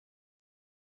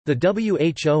The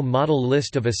WHO Model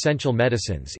List of Essential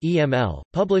Medicines (EML),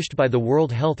 published by the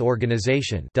World Health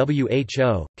Organization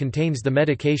 (WHO), contains the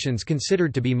medications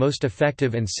considered to be most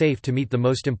effective and safe to meet the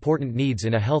most important needs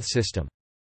in a health system.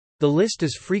 The list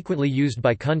is frequently used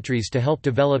by countries to help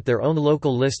develop their own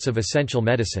local lists of essential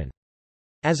medicine.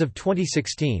 As of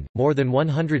 2016, more than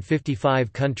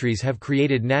 155 countries have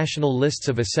created national lists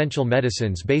of essential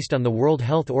medicines based on the World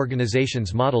Health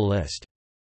Organization's model list.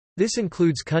 This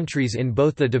includes countries in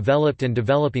both the developed and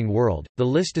developing world. The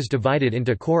list is divided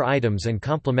into core items and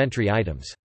complementary items.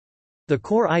 The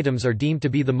core items are deemed to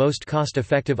be the most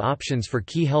cost-effective options for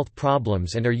key health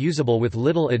problems and are usable with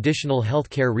little additional health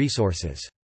care resources.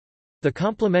 The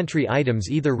complementary items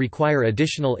either require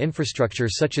additional infrastructure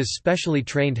such as specially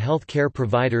trained health care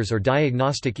providers or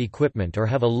diagnostic equipment or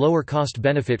have a lower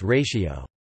cost-benefit ratio.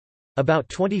 About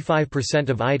 25%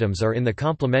 of items are in the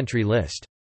complementary list.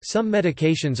 Some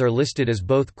medications are listed as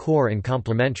both core and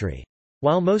complementary.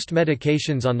 While most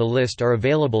medications on the list are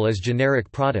available as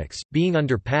generic products, being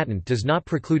under patent does not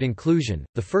preclude inclusion.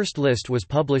 The first list was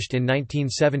published in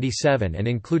 1977 and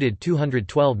included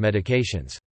 212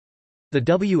 medications. The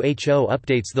WHO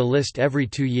updates the list every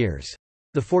 2 years.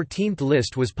 The 14th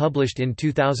list was published in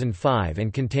 2005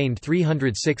 and contained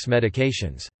 306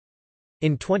 medications.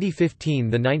 In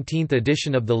 2015, the 19th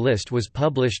edition of the list was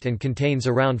published and contains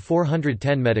around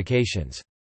 410 medications.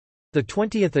 The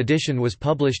 20th edition was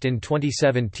published in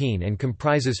 2017 and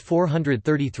comprises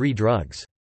 433 drugs.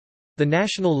 The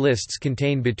national lists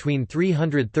contain between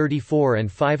 334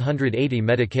 and 580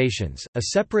 medications. A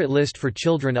separate list for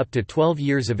children up to 12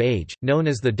 years of age, known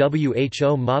as the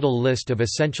WHO Model List of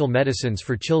Essential Medicines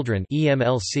for Children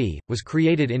 (EMLC), was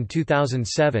created in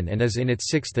 2007 and is in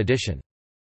its 6th edition.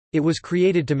 It was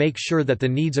created to make sure that the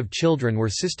needs of children were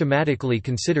systematically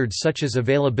considered, such as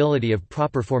availability of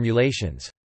proper formulations.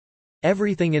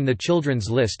 Everything in the children's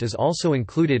list is also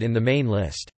included in the main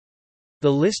list.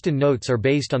 The list and notes are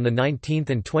based on the 19th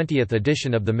and 20th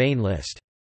edition of the main list.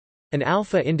 An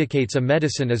alpha indicates a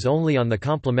medicine is only on the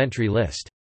complementary list.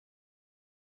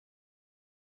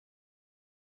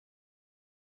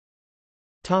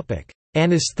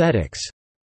 Anesthetics.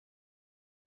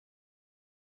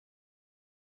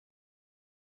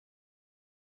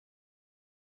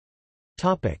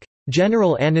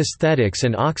 General anesthetics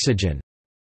and oxygen.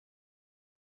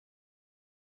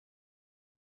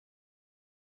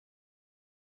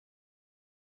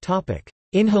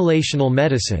 Inhalational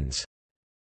medicines.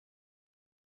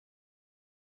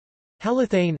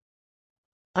 Halothane,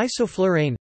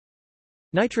 isoflurane,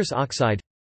 nitrous oxide,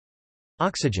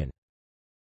 oxygen.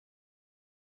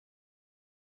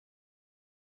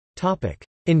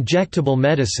 Injectable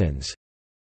medicines.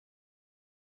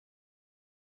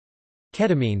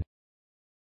 Ketamine,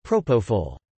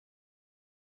 propofol.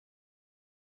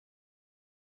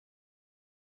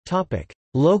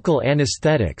 Local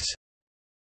anesthetics.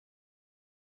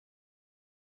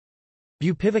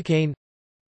 Bupivacaine,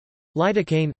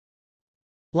 lidocaine,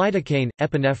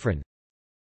 epinephrine.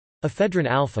 Ephedrine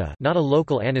alpha, not a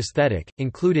local anesthetic,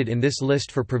 included in this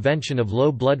list for prevention of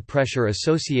low blood pressure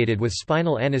associated with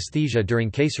spinal anesthesia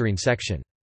during caesarean section.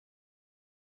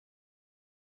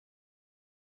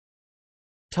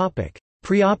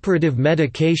 Preoperative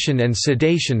medication and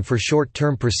sedation for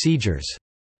short-term procedures.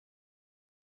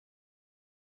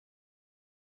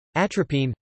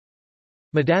 Atropine,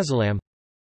 midazolam,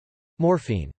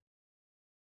 morphine.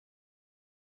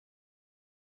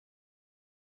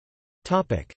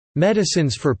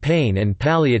 Medicines for pain and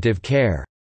palliative care.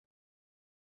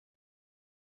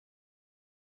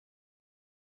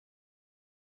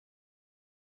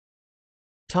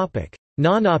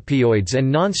 Nonopioids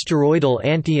and nonsteroidal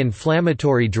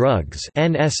anti-inflammatory drugs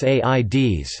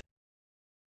 (NSAIDs).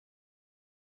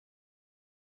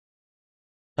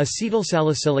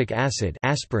 Acetylsalicylic acid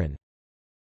aspirin,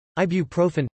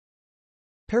 ibuprofen,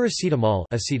 paracetamol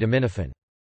acetaminophen.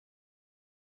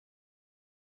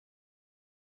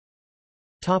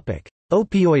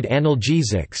 Opioid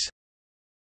analgesics.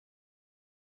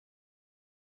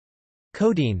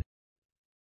 Codeine,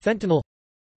 fentanyl,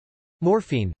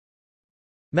 morphine,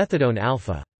 methadone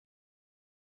alpha.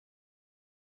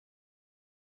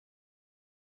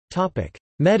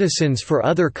 Medicines for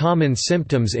other common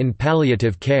symptoms in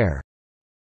palliative care.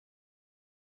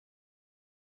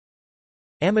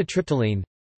 Amitriptyline,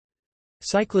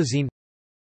 cyclazine,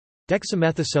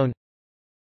 dexamethasone,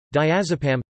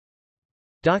 diazepam,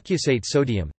 docusate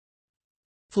sodium,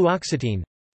 fluoxetine,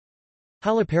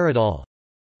 haloperidol,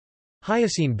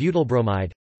 hyoscine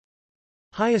butylbromide,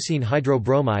 hyoscine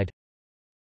hydrobromide,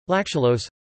 lactulose,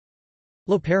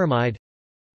 loperamide,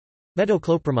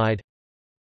 metoclopramide,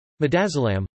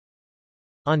 midazolam,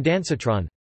 Ondansetron,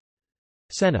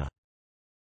 Senna.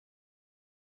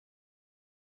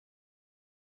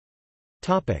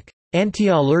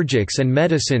 Antiallergics and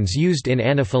medicines used in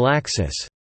anaphylaxis.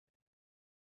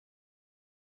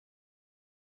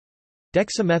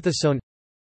 Dexamethasone,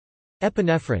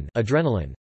 epinephrine,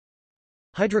 adrenaline,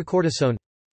 hydrocortisone,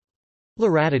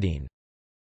 loratadine,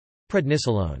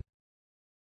 prednisolone.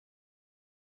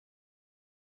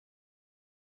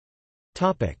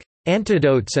 Topic: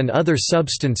 Antidotes and other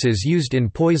substances used in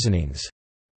poisonings.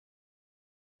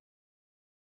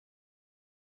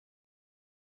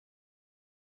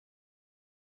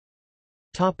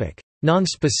 Topic: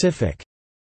 Nonspecific.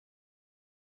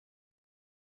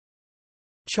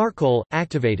 Charcoal,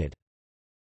 activated.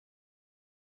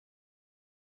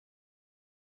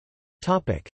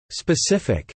 Topic: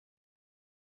 Specific.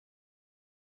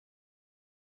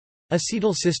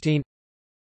 Acetylcysteine,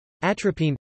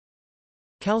 atropine,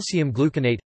 calcium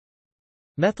gluconate,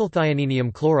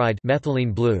 methylthioninium chloride,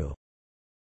 methylene blue,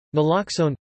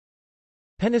 naloxone,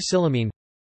 penicillamine,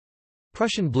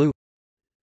 Prussian blue,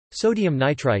 sodium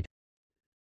nitrite,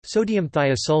 sodium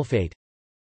thiosulfate,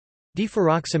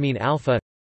 deferoxamine alpha,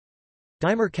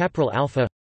 dimercaprol alpha,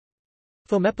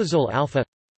 fomepizole alpha,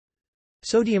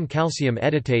 sodium calcium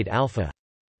edetate alpha,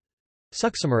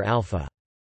 succimer alpha.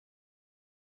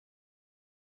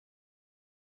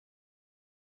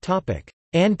 Topic: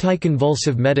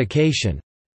 Anticonvulsive medication.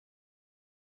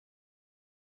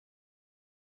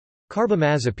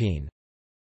 Carbamazepine,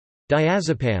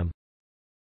 diazepam,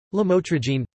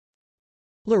 lamotrigine,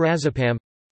 lorazepam,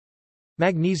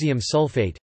 magnesium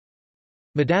sulfate,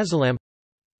 midazolam,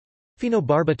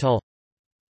 phenobarbital,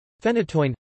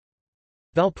 phenytoin,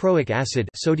 valproic acid,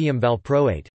 sodium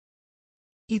valproate,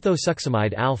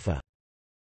 ethosuximide alpha.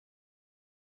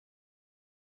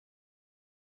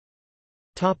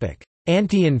 Topic: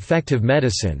 Anti-infective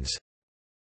medicines.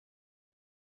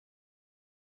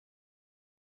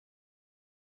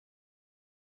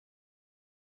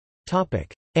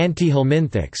 Topic: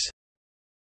 Antihelminthics.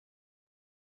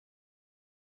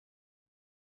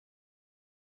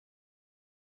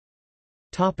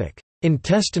 Topic: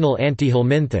 Intestinal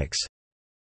antihelminthics.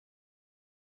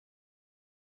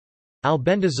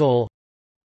 Albendazole,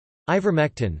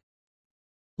 ivermectin,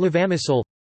 levamisole,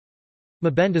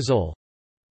 mebendazole,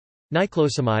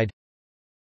 niclosamide,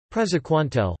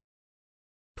 praziquantel,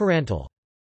 parental.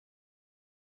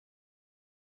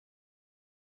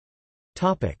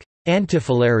 Topic: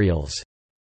 Antifilarials.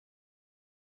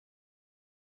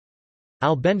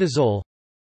 Albendazole,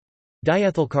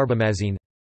 diethylcarbamazine,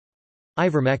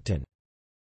 ivermectin.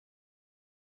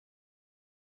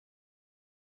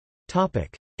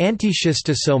 Topic: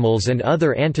 Antischistosomals and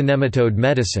other antinematode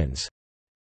medicines.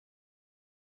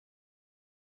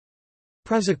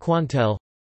 Praziquantel,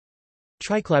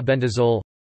 triclabendazole,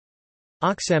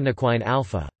 oxamniquine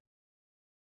alpha.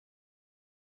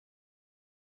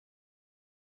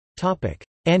 Topic: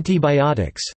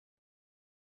 Antibiotics.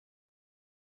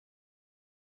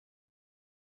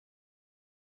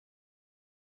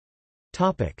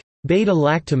 Topic: Beta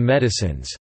Lactam medicines.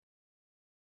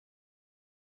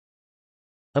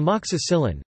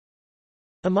 Amoxicillin,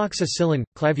 amoxicillin,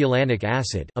 clavulanic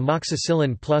acid,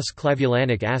 amoxicillin plus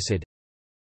clavulanic acid,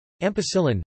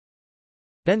 ampicillin,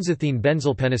 benzathine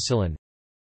benzylpenicillin,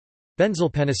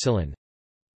 benzylpenicillin,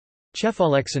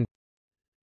 cefalexin,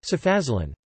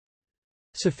 cefazolin,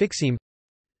 cefixime,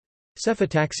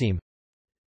 cefotaxime,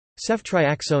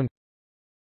 ceftriaxone,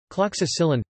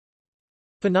 cloxacillin,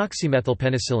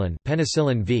 phenoxymethylpenicillin,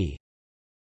 penicillin V,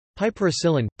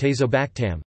 piperacillin,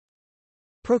 tazobactam,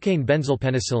 procaine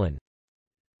benzylpenicillin,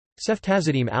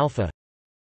 ceftazidime alpha,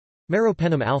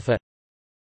 meropenem alpha,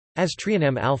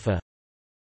 aztreonam alpha,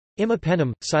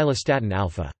 imipenem, cylostatin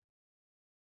alpha.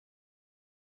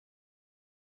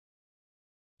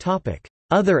 Topic: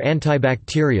 Other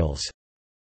antibacterials.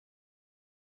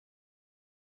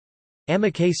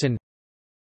 Amikacin,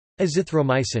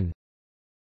 azithromycin,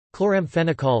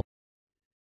 chloramphenicol,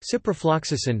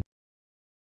 ciprofloxacin,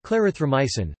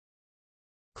 clarithromycin,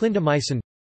 clindamycin,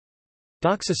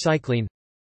 doxycycline,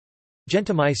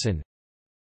 gentamicin,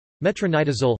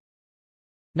 metronidazole,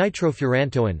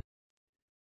 nitrofurantoin,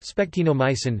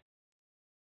 spectinomycin,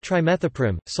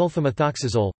 trimethoprim,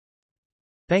 sulfamethoxazole,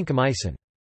 vancomycin.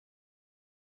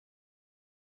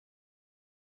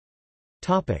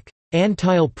 Topic: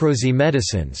 Antiallergy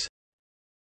medicines.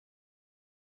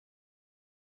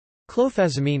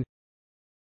 Clofazimine,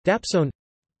 dapsone,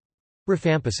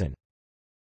 rifampicin.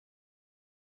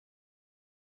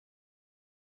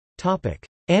 Topic: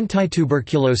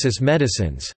 Antituberculosis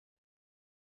medicines.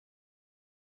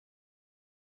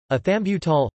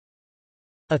 Ethambutol,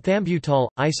 Ethambutol,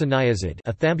 isoniazid,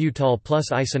 ethambutol plus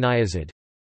isoniazid.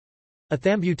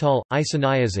 Ethambutol,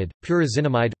 isoniazid,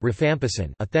 pyrazinamide,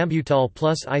 rifampicin, ethambutol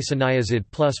plus isoniazid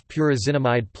plus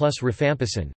pyrazinamide plus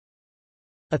rifampicin.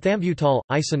 Ethambutol,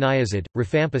 isoniazid,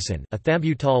 rifampicin,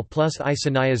 ethambutol plus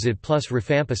isoniazid plus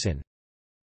rifampicin.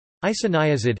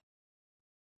 Isoniazid,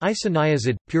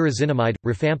 isoniazid, pyrazinamide,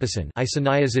 rifampicin,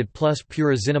 isoniazid plus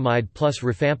pyrazinamide plus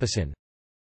rifampicin.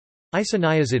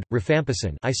 Isoniazid,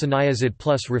 rifampicin, isoniazid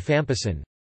plus rifampicin.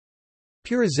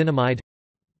 Pyrazinamide,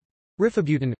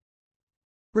 rifabutin,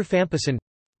 rifampicin,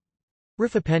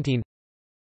 rifapentine,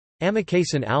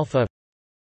 amikacin alpha,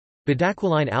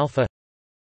 bedaquiline alpha,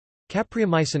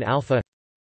 capreomycin alpha,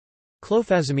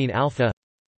 clofazimine alpha,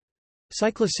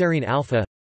 cycloserine alpha,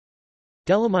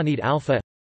 delamanide alpha,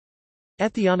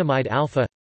 ethionamide alpha,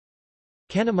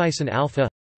 kanamycin alpha,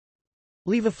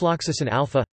 levofloxacin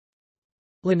alpha,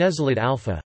 linezolid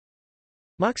alpha,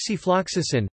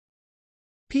 moxifloxacin,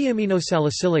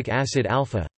 p-aminosalicylic acid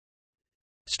alpha,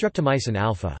 streptomycin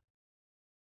alpha.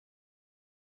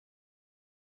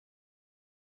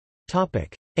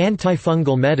 Topic: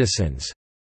 Antifungal medicines.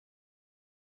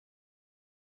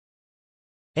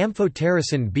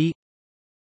 Amphotericin B,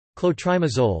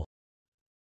 clotrimazole,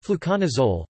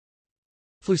 fluconazole,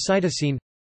 flucytosine,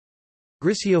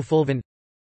 griseofulvin,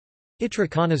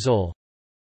 itraconazole,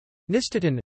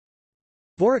 nystatin,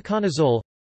 voriconazole,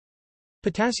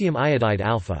 potassium iodide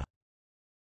alpha.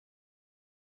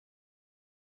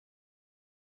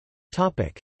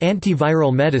 Topic: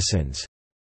 Antiviral medicines.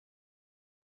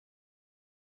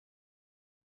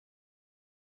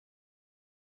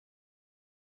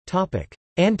 Topic: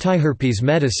 Antiherpes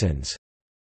medicines.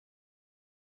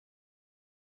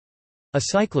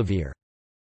 Acyclovir.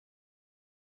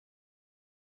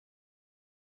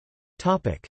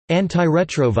 Topic: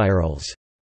 Antiretrovirals.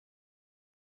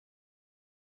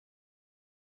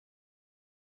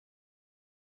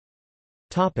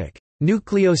 Topic: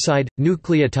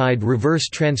 Nucleotide reverse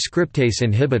transcriptase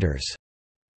inhibitors.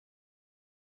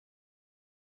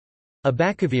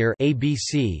 Abacavir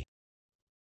 (ABC),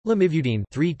 lamivudine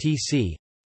 3-TC,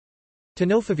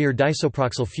 tenofovir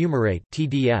disoproxil fumarate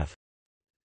 (TDF),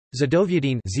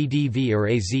 zidovudine (ZDV or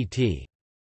AZT).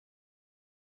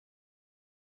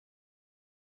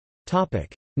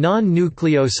 Topic: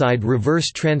 Non-nucleoside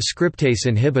reverse transcriptase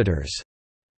inhibitors.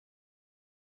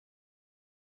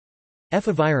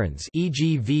 Efavirenz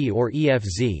 (EGV or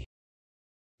EFZ),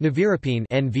 nevirapine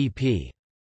 (NVP).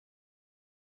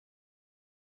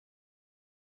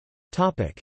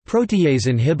 Topic: Protease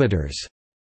inhibitors.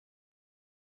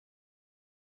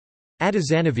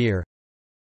 Atazanavir,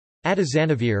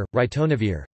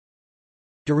 ritonavir,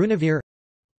 darunavir,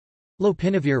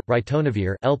 lopinavir,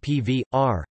 ritonavir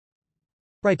 (LPV-R),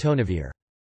 ritonavir.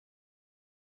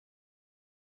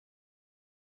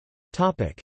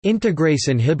 Topic: Integrase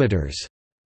inhibitors.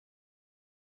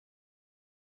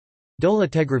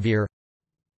 Dolutegravir,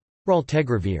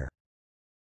 raltegravir.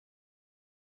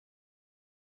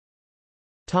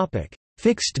 Topic: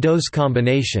 Fixed-dose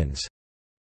combinations.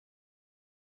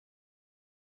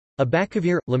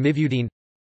 Abacavir, lamivudine,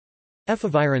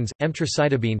 efavirenz,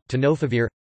 emtricitabine, tenofovir,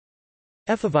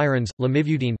 efavirenz,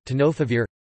 lamivudine, tenofovir,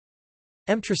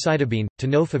 emtricitabine,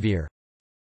 tenofovir,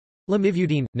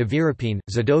 lamivudine, nevirapine,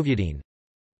 zidovudine,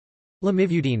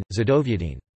 lamivudine,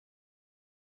 zidovudine.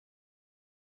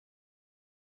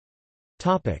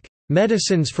 Topic: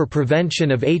 Medicines for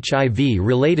prevention of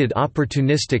HIV-related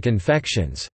opportunistic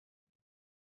infections.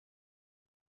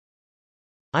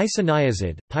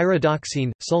 Isoniazid,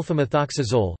 pyridoxine,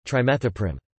 sulfamethoxazole,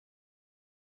 trimethoprim.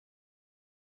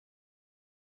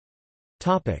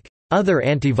 Topic: Other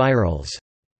antivirals.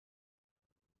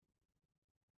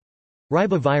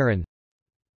 Ribavirin,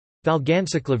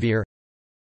 valganciclovir,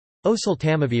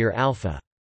 oseltamivir alpha.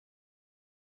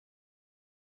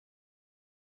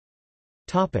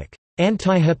 Topic: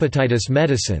 Antihepatitis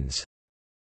medicines.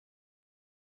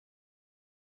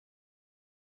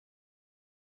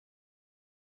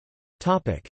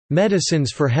 Topic: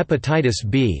 Medicines for hepatitis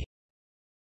B.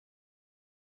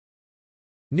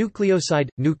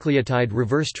 Nucleotide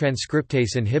reverse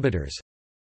transcriptase inhibitors.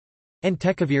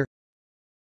 Entecavir,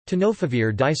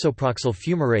 tenofovir disoproxil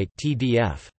fumarate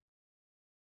 (TDF).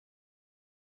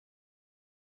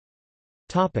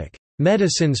 Topic: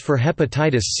 Medicines for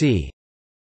hepatitis C.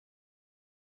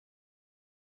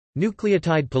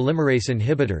 Nucleotide polymerase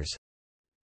inhibitors.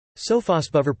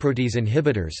 Sofosbuvir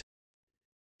inhibitors.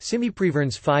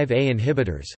 Simipriverns 5A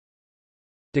inhibitors.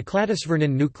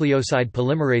 Decladisvernin nucleoside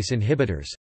polymerase inhibitors.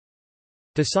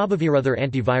 Dasabavir. Other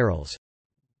antivirals.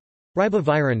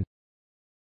 Ribavirin,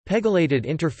 Pegylated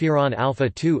interferon alpha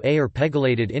 2A or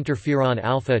pegylated interferon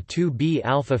alpha 2B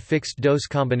alpha fixed dose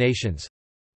combinations.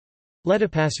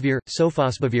 Letapasvir,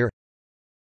 sofosbuvir,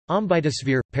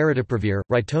 Ombitasvir, Paritaprevir,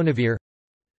 Ritonavir,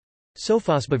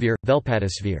 Sofosbuvir,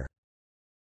 Velpatasvir.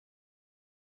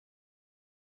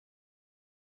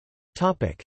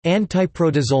 Topic: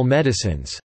 Antiprotozoal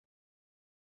medicines.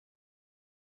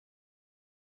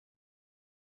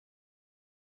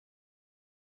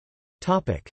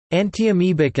 Topic: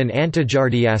 Antiamoebic and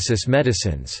antigiardiasis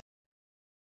medicines.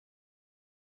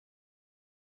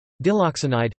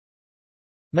 Diloxanide,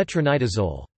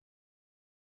 metronidazole.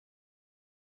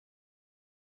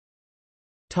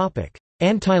 Topic: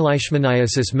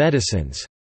 Antileishmaniasis medicines.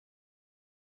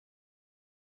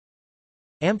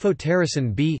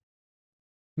 Amphotericin B,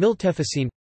 miltefosine,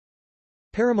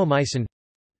 paramomycin,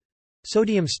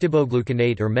 sodium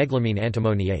stibogluconate or meglumine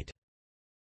antimoniate.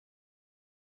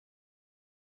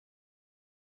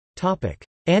 Topic: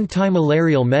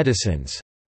 Antimalarial medicines.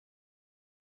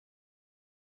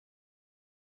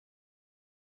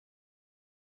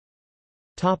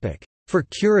 Topic: For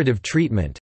curative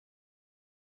treatment.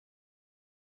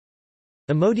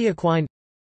 Imodiaquine,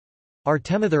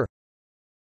 artemether,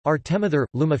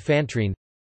 lumefantrine,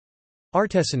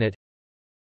 artesunate,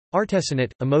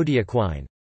 imodiaquine,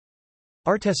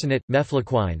 artesunate,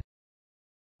 mefloquine,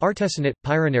 artesunate,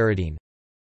 pyronaridine,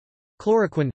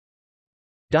 chloroquine,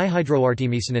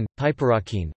 dihydroartemisinin,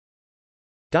 piperacine,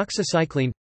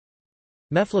 doxycycline,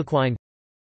 mefloquine,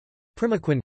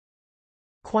 primaquine,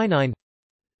 quinine,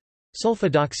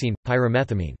 sulfadoxine,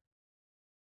 pyrimethamine.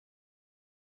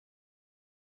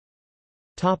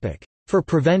 For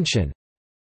prevention.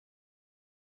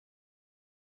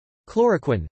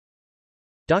 Chloroquine,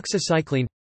 doxycycline,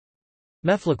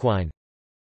 mefloquine,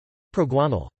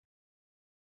 proguanil.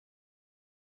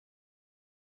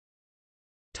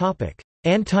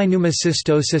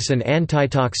 Antipneumocystosis and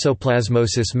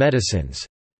antitoxoplasmosis medicines.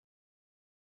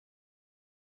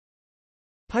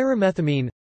 Pyrimethamine,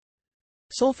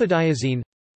 sulfadiazine,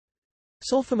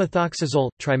 sulfamethoxazole,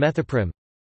 trimethoprim,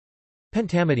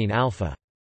 pentamidine alpha.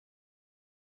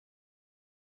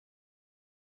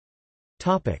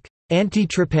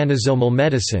 Antitrypanosomal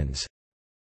medicines.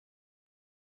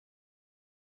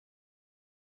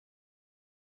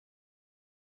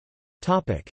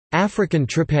 African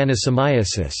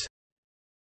trypanosomiasis.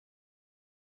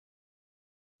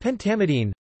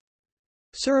 Pentamidine,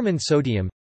 suramin sodium,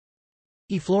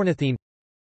 eflornithine,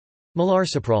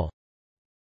 melarsoprol,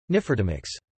 nifurtimox.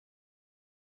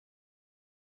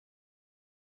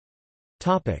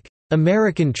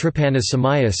 American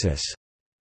trypanosomiasis.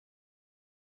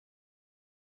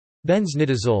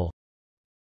 Benznidazole,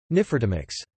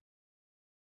 nifurtimox.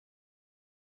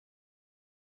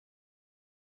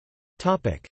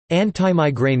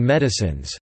 Antimigraine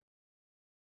medicines.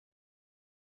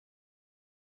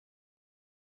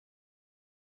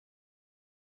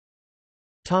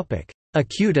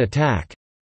 Acute attack.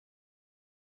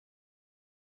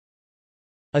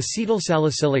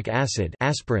 Acetylsalicylic acid,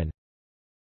 aspirin,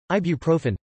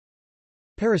 ibuprofen,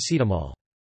 paracetamol.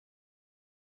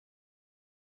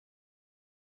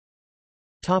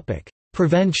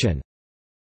 Prevention.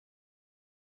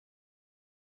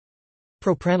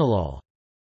 Propranolol.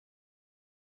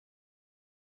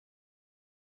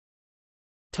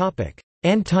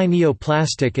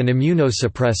 Antineoplastic and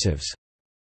immunosuppressives.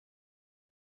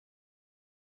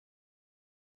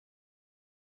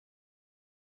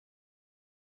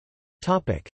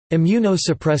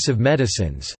 Immunosuppressive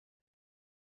medicines.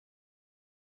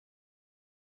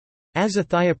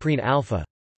 Azathioprine alpha,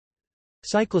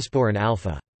 cyclosporin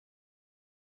alpha.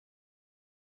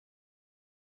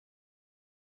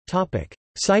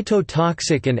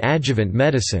 Cytotoxic and adjuvant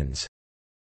medicines.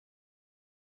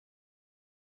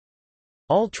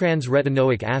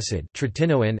 All-trans-retinoic acid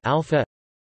tretinoin alpha,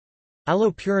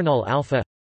 allopurinol alpha,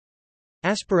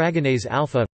 asparaginase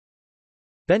alpha,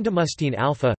 bendamustine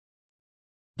alpha,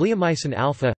 bleomycin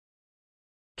alpha,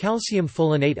 calcium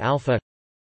folinate alpha,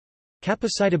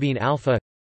 capecitabine alpha,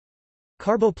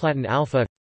 carboplatin alpha,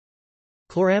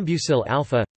 chlorambucil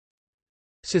alpha,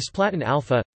 cisplatin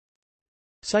alpha,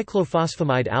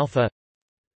 cyclophosphamide alpha,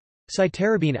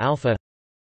 cytarabine alpha,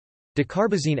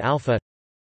 dacarbazine alpha,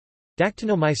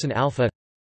 dactinomycin alpha,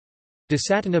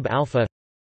 dasatinib alpha,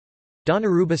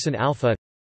 daunorubicin alpha,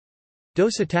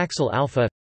 docetaxel alpha,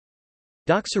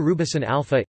 doxorubicin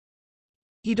alpha,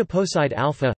 etoposide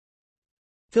alpha,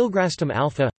 filgrastim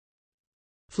alpha,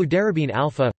 fludarabine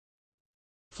alpha,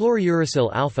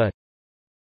 fluorouracil alpha,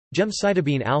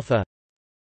 gemcitabine alpha,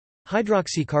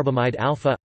 hydroxycarbamide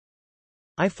alpha,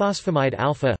 ifosfamide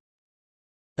alpha,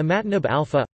 imatinib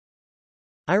alpha,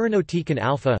 irinotecan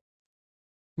alpha,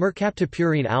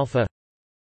 mercaptopurine alpha,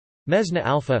 mesna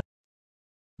alpha,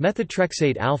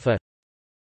 methotrexate alpha,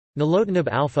 nilotinib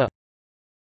alpha,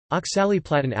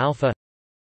 oxaliplatin alpha,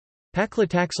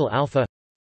 paclitaxel alpha,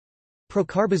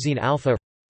 procarbazine alpha,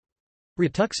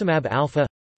 rituximab alpha,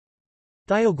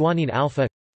 thioguanine alpha,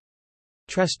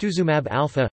 trastuzumab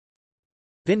alpha,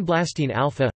 vinblastine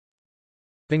alpha,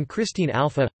 vincristine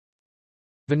alpha,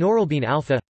 vinorelbine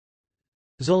alpha,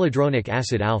 zoledronic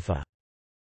acid alpha.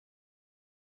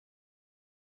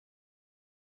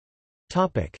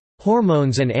 Topic: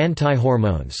 Hormones and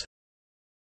antihormones.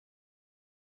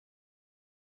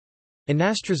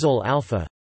 Anastrozole alpha,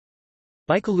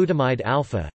 bicalutamide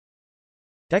alpha,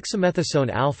 dexamethasone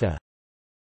alpha,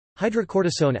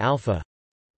 hydrocortisone alpha,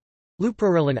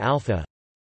 leuprorelin alpha,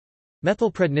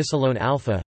 methylprednisolone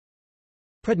alpha,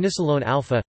 prednisolone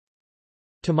alpha,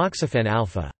 tamoxifen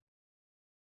alpha.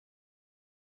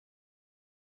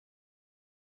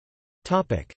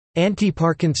 Topic: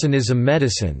 Anti-Parkinsonism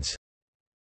medicines.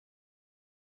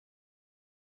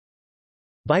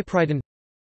 Bipridine,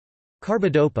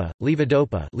 carbidopa,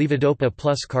 levodopa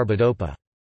plus carbidopa.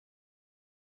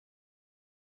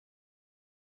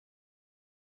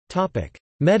 Topic: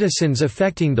 Medicines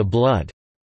affecting the blood.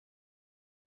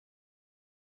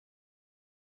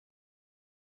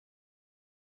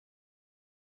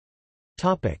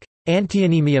 Topic: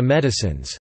 Antianemia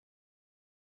medicines.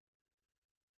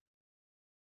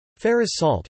 Ferrous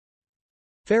salt,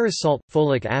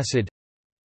 folic acid,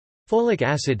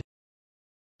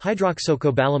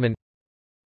 hydroxocobalamin,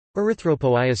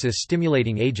 erythropoiesis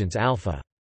stimulating agents alpha.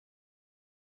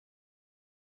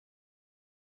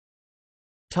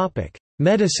 Topic: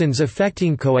 Medicines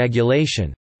affecting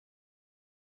coagulation.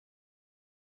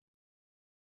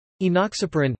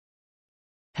 Enoxaparin,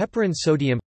 heparin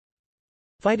sodium,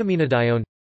 phytaminodione,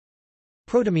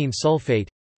 protamine sulfate,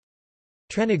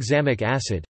 tranexamic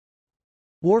acid,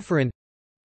 warfarin,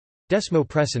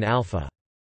 desmopressin alpha.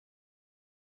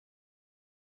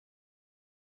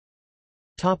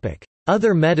 Topic: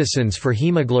 Other medicines for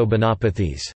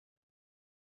hemoglobinopathies.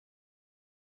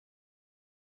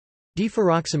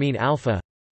 Deferoxamine alpha,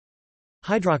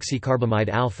 hydroxycarbamide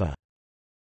alpha.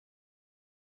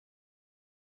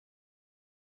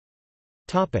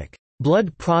 Topic: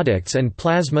 Blood products and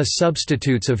plasma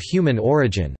substitutes of human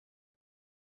origin.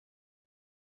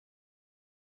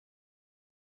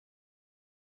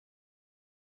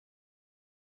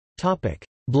 Topic: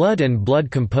 Blood and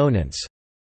blood components.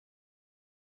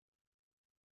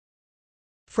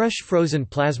 Fresh frozen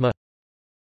plasma,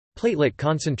 platelet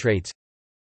concentrates,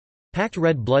 packed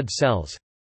red blood cells,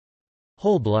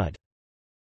 whole blood.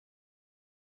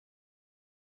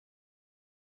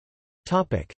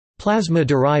 Topic: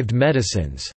 Plasma-derived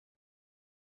medicines.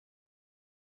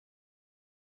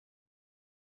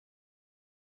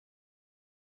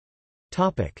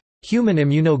 Topic: Human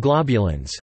immunoglobulins.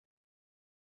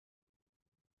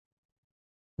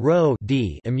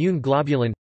 Rho-D immune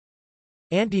globulin,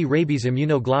 anti-rabies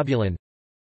immunoglobulin,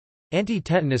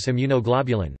 anti-tetanus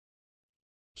immunoglobulin,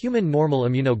 human normal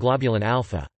immunoglobulin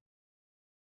alpha.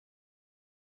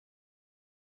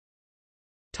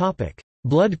 Topic: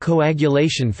 Blood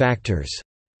coagulation factors.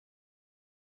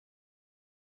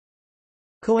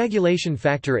 Coagulation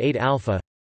factor 8 alpha,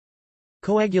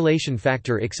 coagulation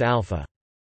factor X alpha.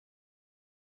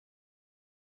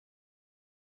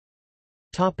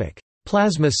 Topic: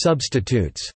 Plasma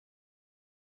substitutes.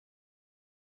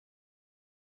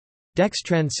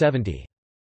 Dextran 70.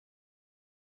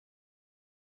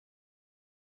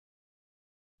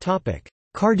 Topic: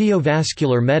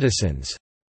 Cardiovascular medicines.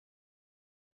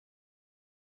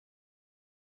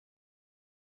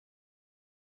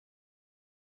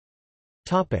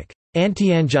 Topic: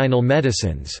 Antianginal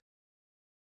medicines.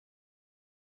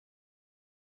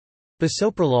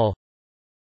 Bisoprolol,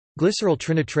 glyceryl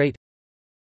trinitrate,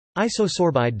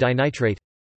 isosorbide dinitrate,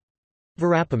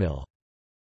 verapamil.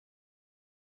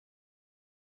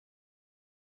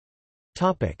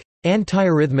 Topic: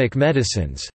 Antiarrhythmic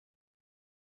medicines.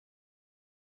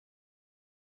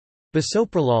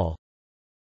 Bisoprolol,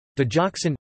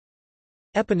 digoxin,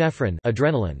 epinephrine,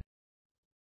 adrenaline,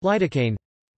 lidocaine,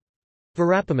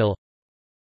 verapamil,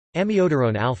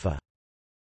 amiodarone alpha.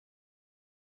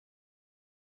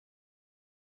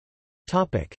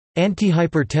 Topic: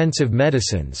 Antihypertensive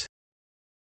medicines.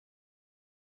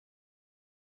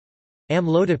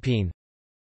 Amlodipine,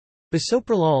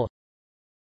 bisoprolol,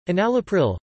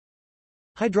 enalapril,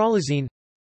 hydralazine,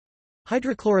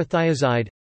 hydrochlorothiazide,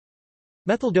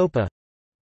 methyldopa,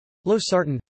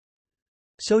 losartan,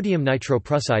 sodium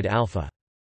nitroprusside alpha.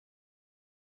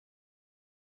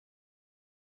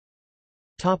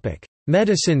 Topic: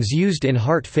 Medicines used in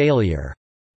heart failure: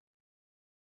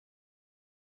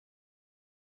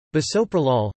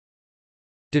 bisoprolol,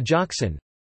 digoxin,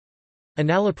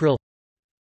 enalapril,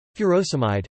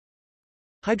 furosemide,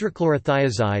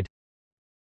 hydrochlorothiazide,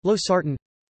 losartan,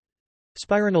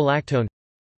 spironolactone,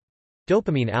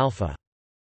 dopamine alpha.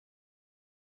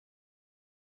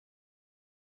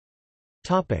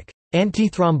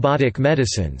 Antithrombotic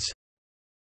medicines: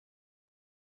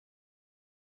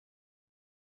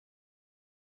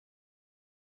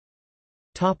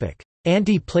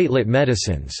 Antiplatelet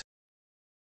medicines: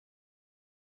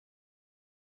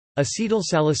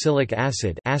 acetylsalicylic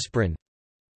acid aspirin,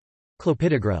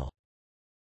 clopidogrel.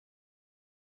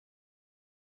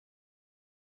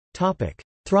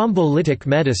 Thrombolytic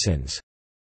medicines: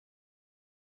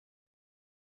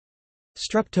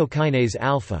 streptokinase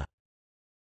alpha.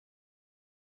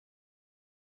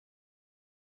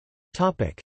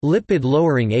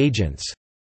 Lipid-lowering agents: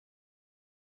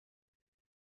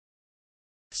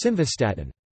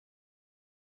 simvastatin.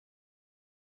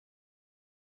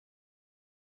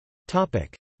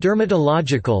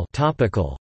 Dermatological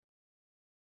topical.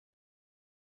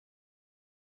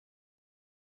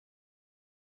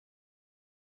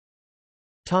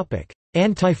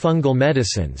 Antifungal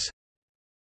medicines: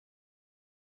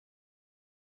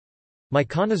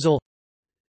 miconazole,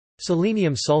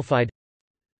 selenium sulfide,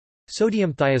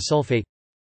 sodium thiosulfate,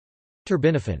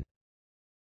 terbinafine.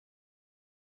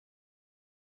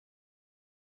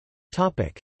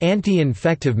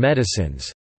 Anti-infective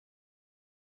medicines: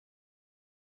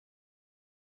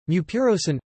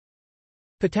 mupirocin,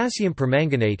 potassium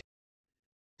permanganate,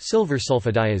 silver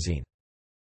sulfadiazine.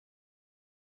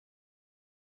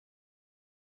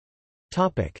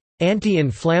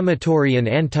 Anti-inflammatory and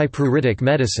antipruritic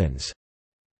medicines: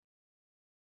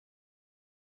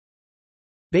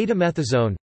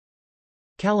 betamethasone,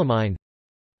 calamine,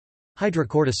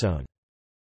 hydrocortisone.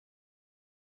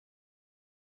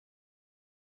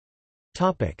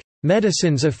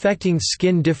 Medicines affecting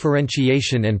skin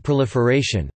differentiation and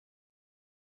proliferation: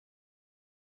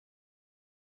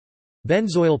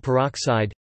 benzoyl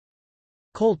peroxide,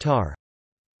 coal tar,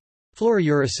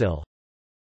 fluorouracil,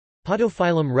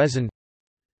 podophyllum resin,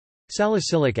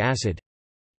 salicylic acid,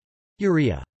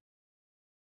 urea.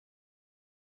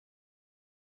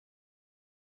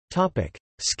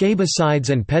 Scabicides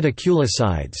and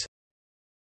pediculicides: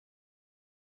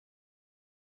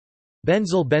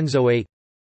 benzyl benzoate,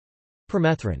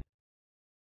 permethrin.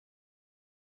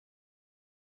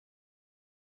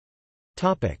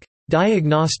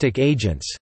 Diagnostic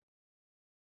agents: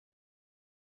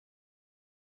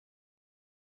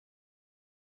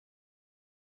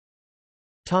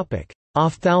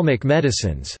 ophthalmic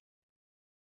medicines: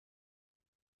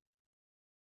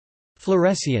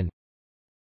 fluorescein,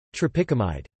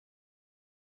 tropicamide.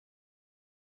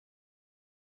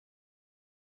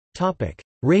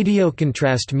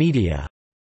 Radiocontrast media: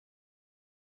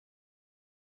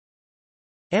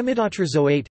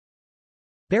 amidotrazoate,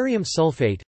 barium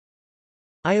sulfate,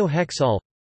 iohexol,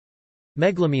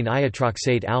 meglamine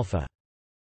iotroxate alpha.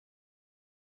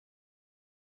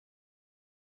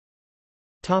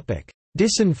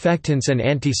 Disinfectants and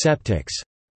antiseptics: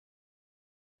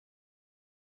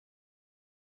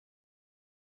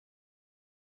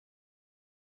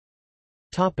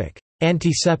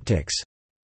 Antiseptics: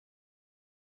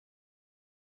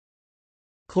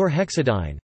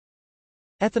 chlorhexidine,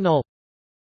 ethanol,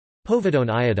 povidone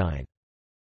iodine.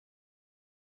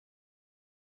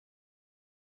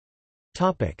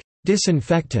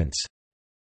 Disinfectants: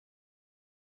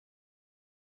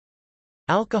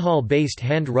 alcohol-based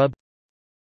hand rub,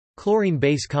 chlorine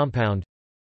base compound,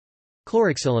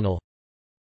 chloroxylenol,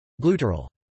 glutarol.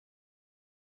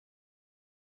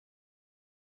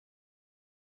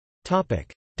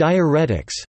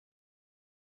 Diuretics: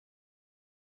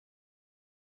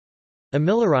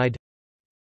 amiloride,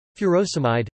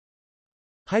 furosemide,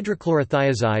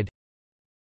 hydrochlorothiazide,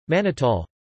 mannitol,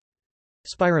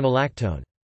 spironolactone.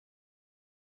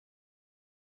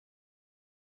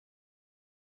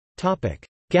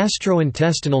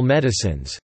 Gastrointestinal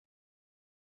medicines: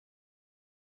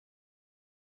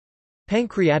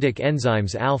 pancreatic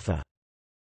enzymes alpha.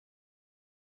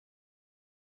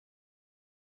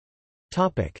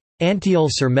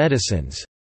 Antiulcer medicines: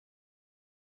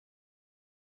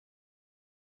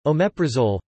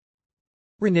 omeprazole,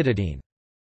 ranitidine.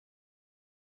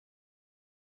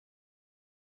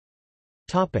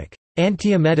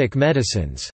 Antiemetic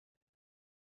medicines: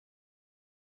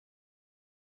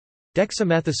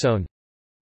 dexamethasone,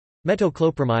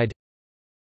 metoclopramide,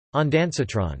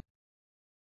 ondansetron.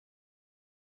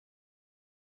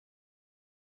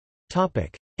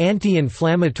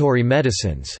 Anti-inflammatory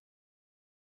medicines.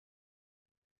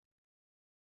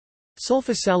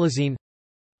 Sulfasalazine.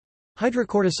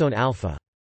 Hydrocortisone alpha.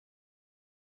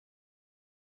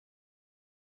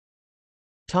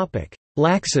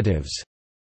 Laxatives.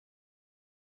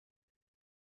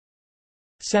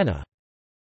 Senna.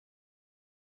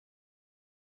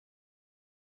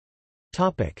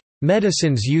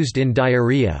 Medicines used in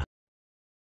diarrhea.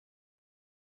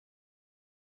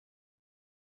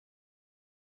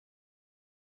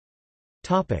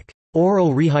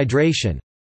 Oral rehydration.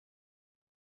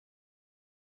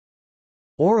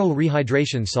 Oral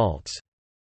rehydration salts.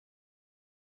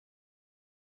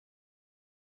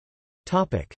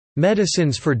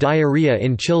 Medicines for diarrhea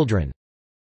in children.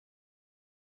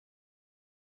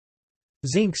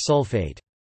 Zinc sulfate.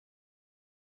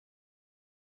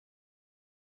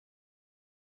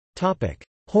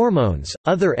 Hormones,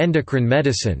 other endocrine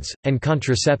medicines, and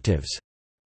contraceptives.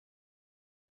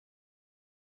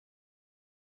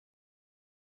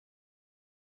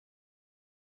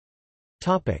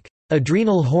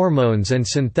 Adrenal hormones and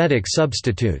synthetic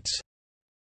substitutes.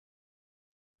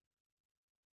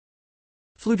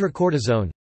 Fludrocortisone.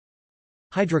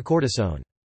 Hydrocortisone.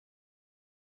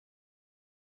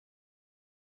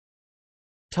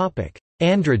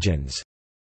 Androgens.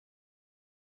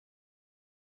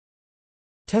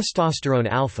 Testosterone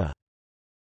alpha.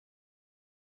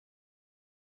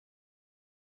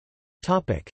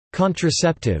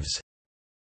 Contraceptives.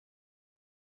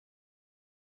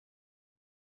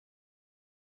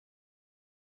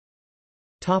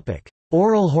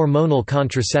 Oral hormonal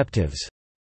contraceptives.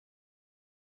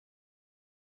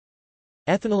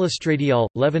 Ethanolestradiol,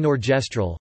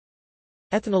 levonorgestrel.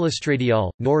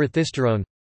 Ethanolestradiol, norethisterone.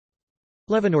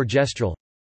 Levonorgestrel.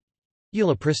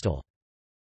 Ulipristal.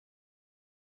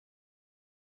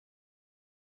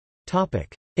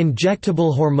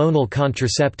 Injectable hormonal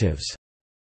contraceptives.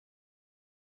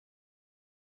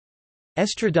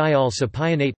 Estradiol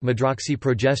cypionate,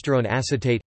 medroxyprogesterone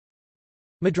acetate.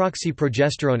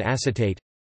 Medroxyprogesterone acetate.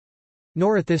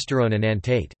 Norethisterone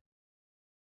enantate.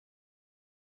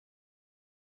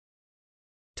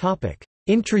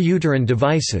 Intrauterine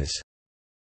devices.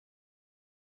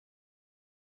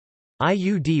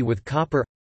 IUD with copper.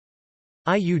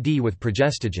 IUD with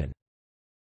progestogen.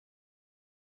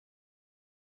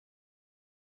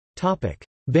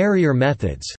 Barrier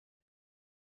methods.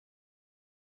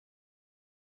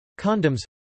 Condoms.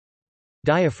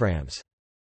 Diaphragms.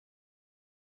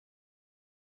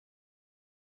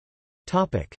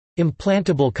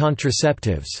 Implantable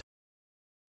contraceptives.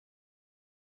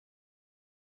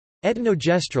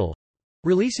 Etinogestrel —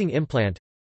 releasing implant.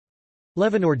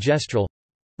 Levonorgestrel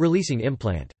 — releasing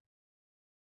implant.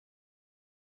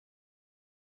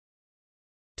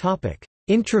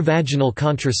 Intravaginal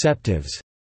contraceptives.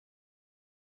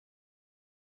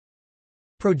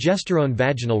 Progesterone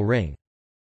vaginal ring.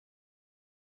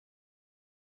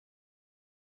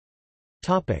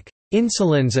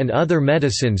 Insulins and other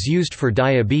medicines used for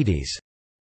diabetes.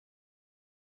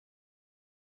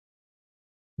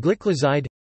 Gliclazide.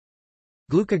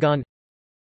 Glucagon.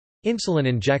 Insulin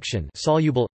injection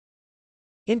soluble.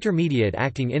 Intermediate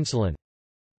acting insulin.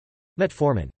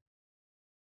 Metformin.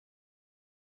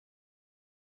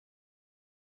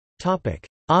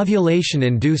 Ovulation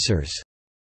inducers.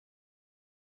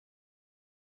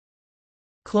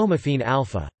 Clomiphene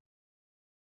alpha.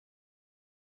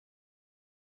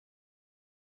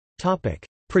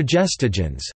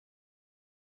 Progestogens.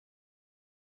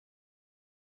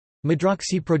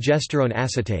 Medroxyprogesterone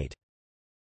acetate.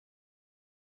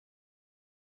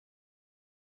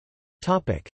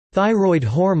 Thyroid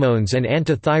hormones and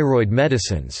antithyroid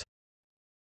medicines.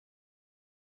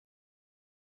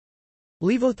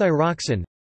 Levothyroxine.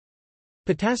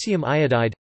 Potassium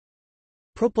iodide.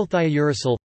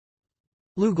 Propylthiouracil.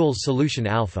 Lugol's solution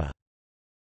alpha.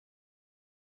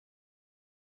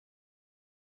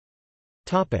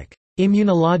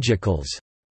 Immunologicals.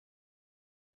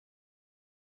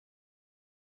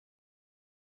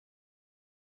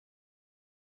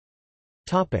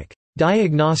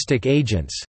 Diagnostic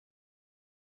agents.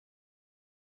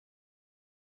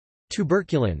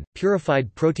 Tuberculin,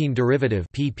 purified protein derivative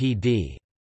 (PPD).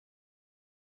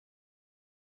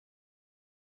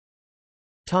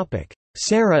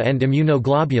 Sera and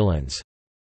immunoglobulins.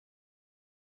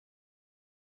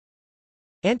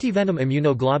 Antivenom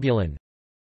immunoglobulin.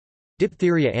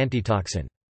 Diphtheria antitoxin.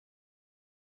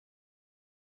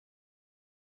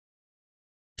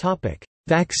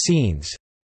 Vaccines.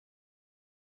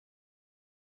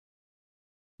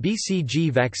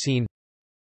 BCG vaccine.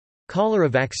 Cholera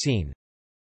vaccine.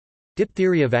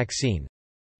 Diphtheria vaccine.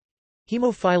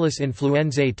 Haemophilus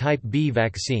influenzae type B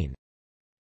vaccine,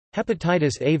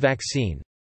 Hepatitis A vaccine,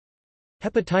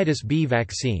 Hepatitis B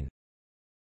vaccine,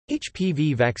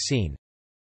 HPV vaccine,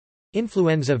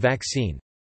 Influenza vaccine,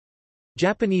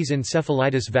 Japanese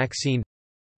encephalitis vaccine,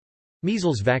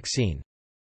 Measles vaccine,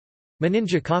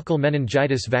 Meningococcal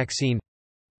meningitis vaccine,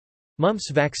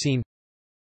 Mumps vaccine,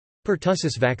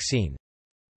 Pertussis vaccine,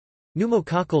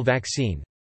 Pneumococcal vaccine,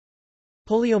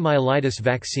 Poliomyelitis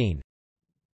vaccine,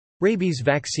 Rabies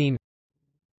vaccine,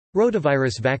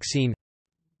 Rotavirus vaccine,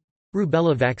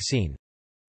 Rubella vaccine,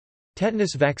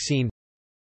 Tetanus vaccine,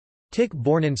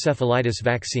 Tick-borne encephalitis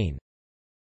vaccine,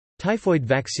 Typhoid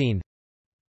vaccine,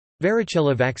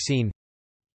 Varicella vaccine,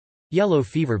 Yellow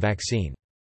fever vaccine.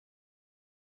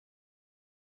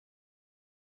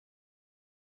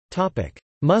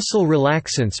 Muscle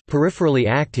relaxants peripherally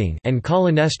acting and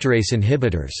cholinesterase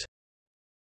inhibitors.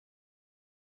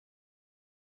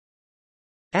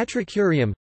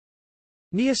 Atracurium,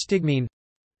 neostigmine,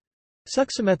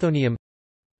 suxamethonium,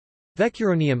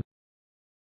 vecuronium,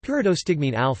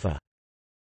 pyridostigmine alpha.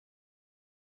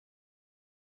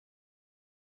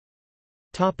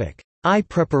 Eye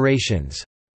preparations.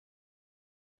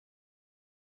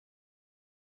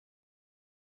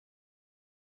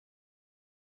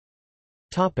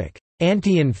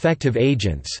 Anti-infective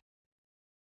agents.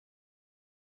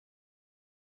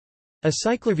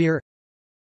 Acyclovir,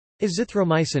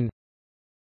 azithromycin,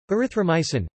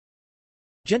 erythromycin,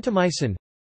 gentamicin,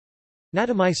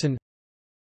 natamycin,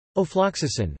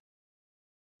 ofloxacin,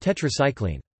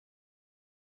 tetracycline.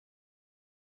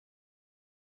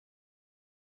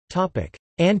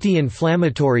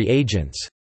 Anti-inflammatory agents.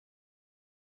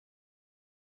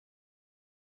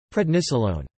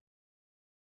 Prednisolone.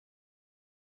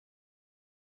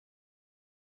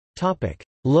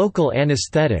 Local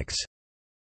anesthetics.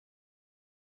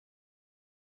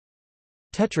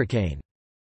 Tetracaine.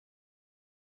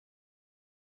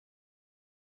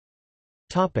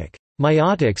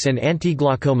 Miotics and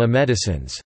antiglaucoma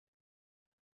medicines.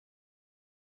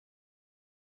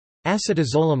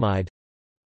 Acetazolamide,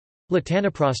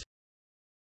 latanoprost,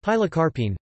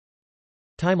 pilocarpine,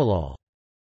 timolol.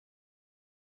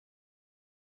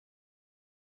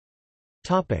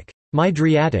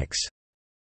 Mydriatics.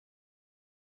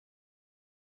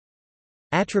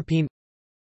 Atropine,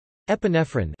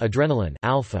 epinephrine, adrenaline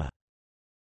alpha.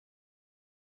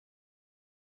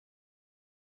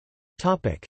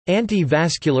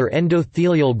 Antivascular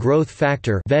endothelial growth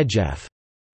factor (VEGF).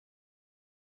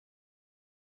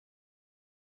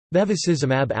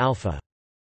 Bevacizumab alpha.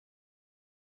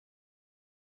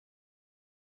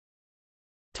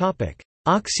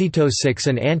 Oxytocics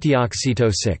and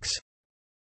antioxytocics.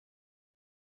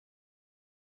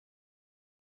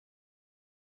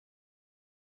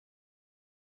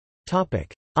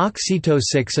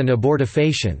 Oxytocics and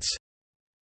abortifacients.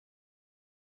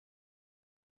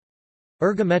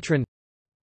 Ergometrin,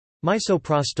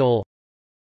 misoprostol,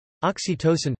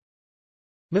 oxytocin,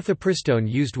 mifepristone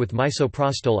used with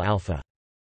misoprostol alpha.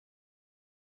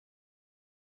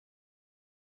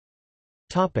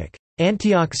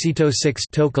 Antioxytocics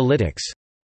tocolytics.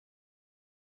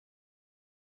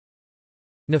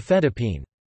 Nifedipine.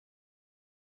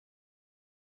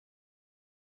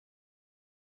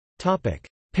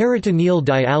 Peritoneal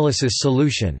dialysis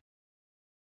solution.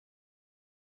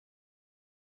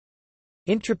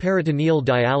 Intraperitoneal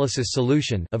dialysis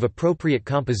solution of appropriate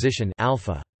composition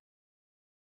alpha.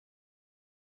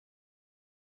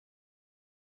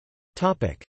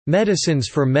 Medicines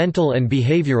for mental and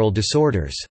behavioral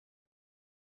disorders.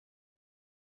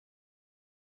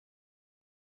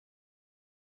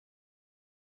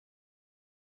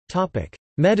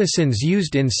 Medicines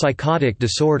used in psychotic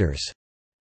disorders.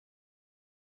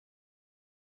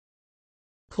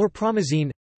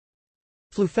 Chlorpromazine,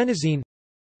 flufenazine,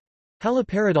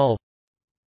 haloperidol,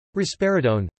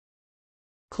 risperidone,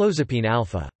 clozapine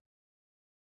alpha.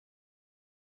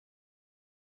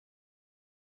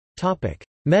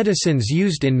 Medicines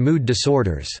used in mood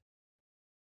disorders.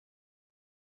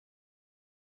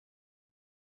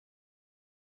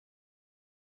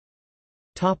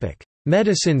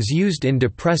 Medicines used in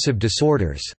depressive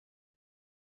disorders.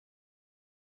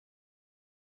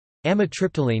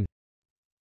 Amitriptyline,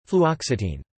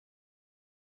 fluoxetine.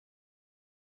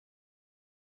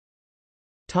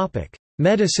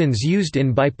 Medicines used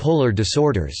in bipolar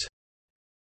disorders.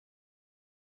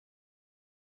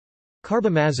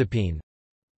 Carbamazepine,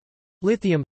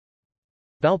 lithium,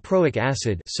 valproic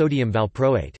acid, sodium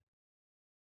valproate.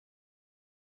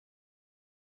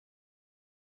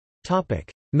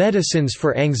 Medicines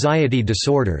for anxiety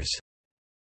disorders.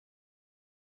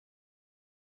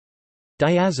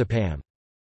 Diazepam.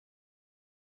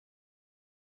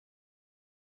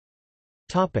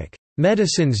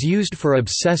 Medicines used for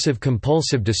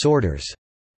obsessive-compulsive disorders.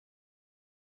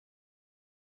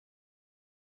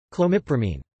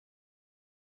 Clomipramine.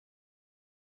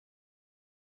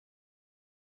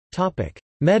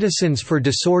 Medicines for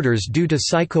disorders due to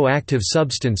psychoactive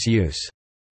substance use.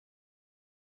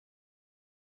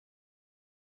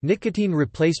 Nicotine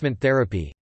replacement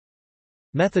therapy.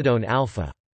 Methadone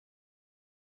alpha.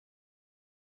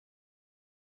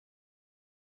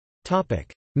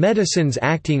 Medicines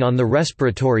acting on the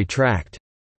respiratory tract.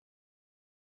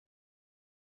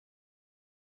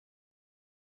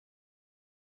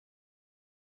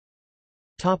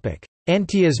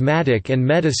 Antiasthmatic and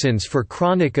medicines for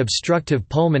chronic obstructive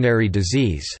pulmonary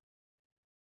disease.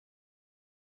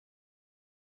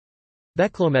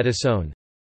 Beclomethasone.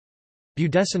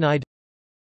 Budesonide.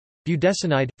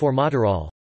 Formoterol.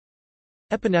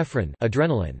 Epinephrine,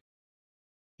 adrenaline.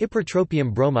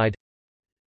 Ipratropium bromide.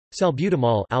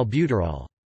 Salbutamol, albuterol.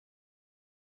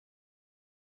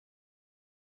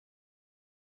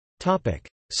 Topic: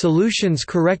 Solutions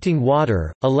correcting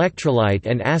water, electrolyte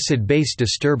and acid-base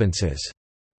disturbances.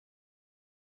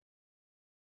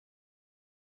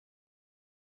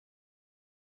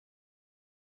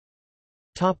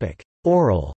 Topic: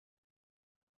 Oral.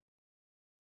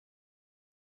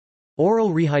 Oral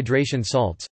rehydration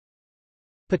salts.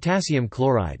 Potassium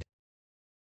chloride.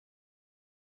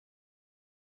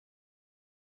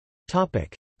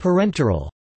 Topic: Parenteral.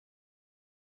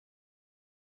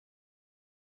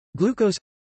 Glucose.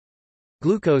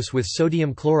 Glucose with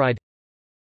sodium chloride.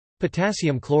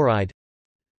 Potassium chloride.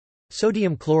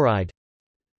 Sodium chloride.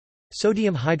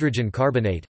 Sodium hydrogen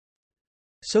carbonate.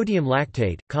 Sodium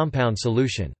lactate, compound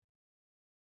solution.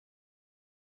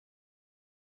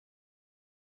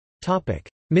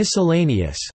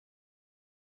 Miscellaneous.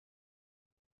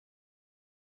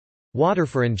 Water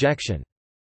for injection.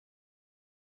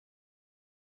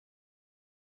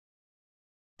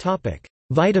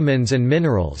 Vitamins and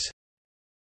minerals.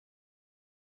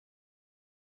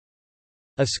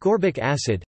 Ascorbic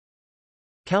acid.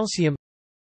 Calcium.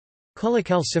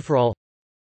 Cholecalciferol.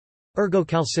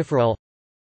 Ergocalciferol.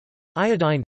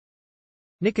 Iodine.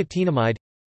 Nicotinamide.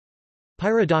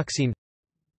 Pyridoxine.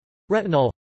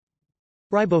 Retinol.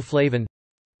 Riboflavin.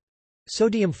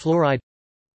 Sodium fluoride.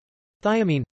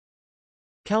 Thiamine.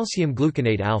 Calcium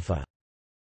gluconate alpha.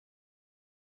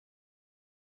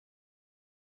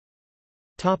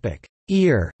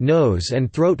 Ear, nose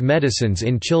and throat medicines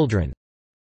in children.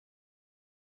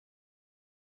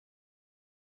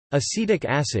 Acetic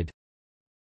acid.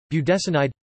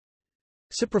 Budesonide.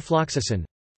 Ciprofloxacin.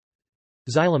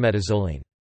 Xylometazoline.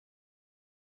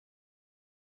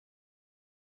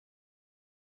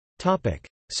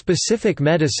 Specific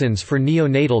medicines for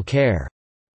neonatal care.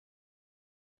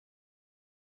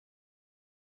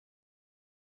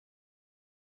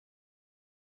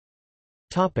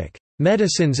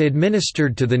 Medicines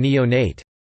administered to the neonate.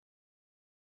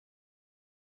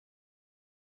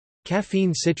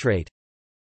 Caffeine citrate.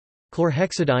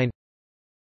 Chlorhexidine.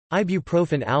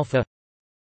 Ibuprofen alpha.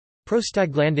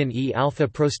 Prostaglandin E alpha.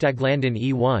 Prostaglandin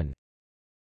E1.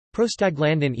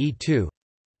 Prostaglandin E2.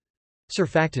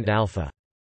 Surfactant alpha.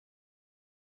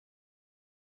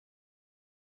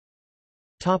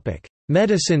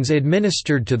 Medicines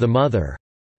administered to the mother.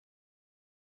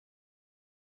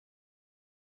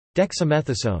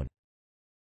 Dexamethasone.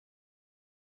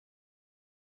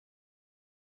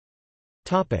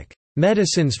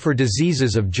 Medicines for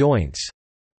diseases of joints.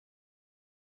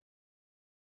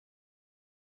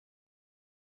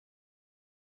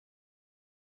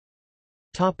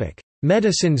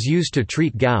 Medicines used to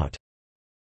treat gout.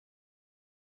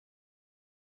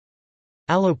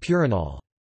 Allopurinol.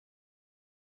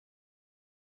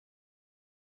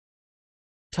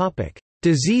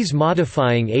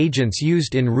 Disease-modifying agents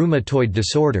used in rheumatoid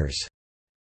disorders.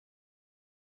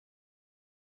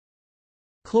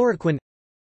 Chloroquine.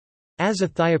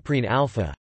 Azathioprine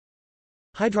alpha.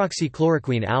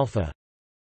 Hydroxychloroquine alpha.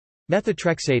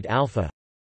 Methotrexate alpha.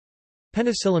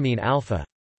 Penicillamine alpha.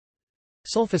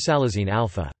 Sulfasalazine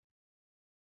alpha.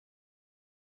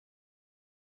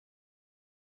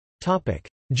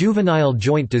 Juvenile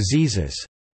joint diseases.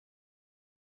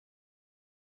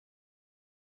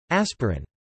 Aspirin.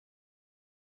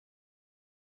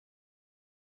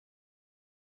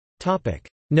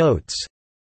 Notes.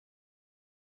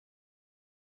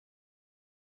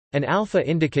 An alpha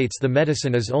indicates the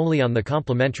medicine is only on the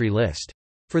complementary list.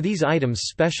 For these items,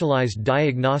 specialized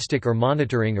diagnostic or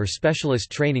monitoring or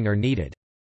specialist training are needed.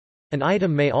 An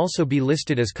item may also be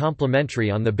listed as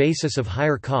complementary on the basis of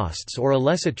higher costs or a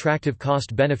less attractive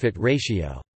cost-benefit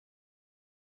ratio.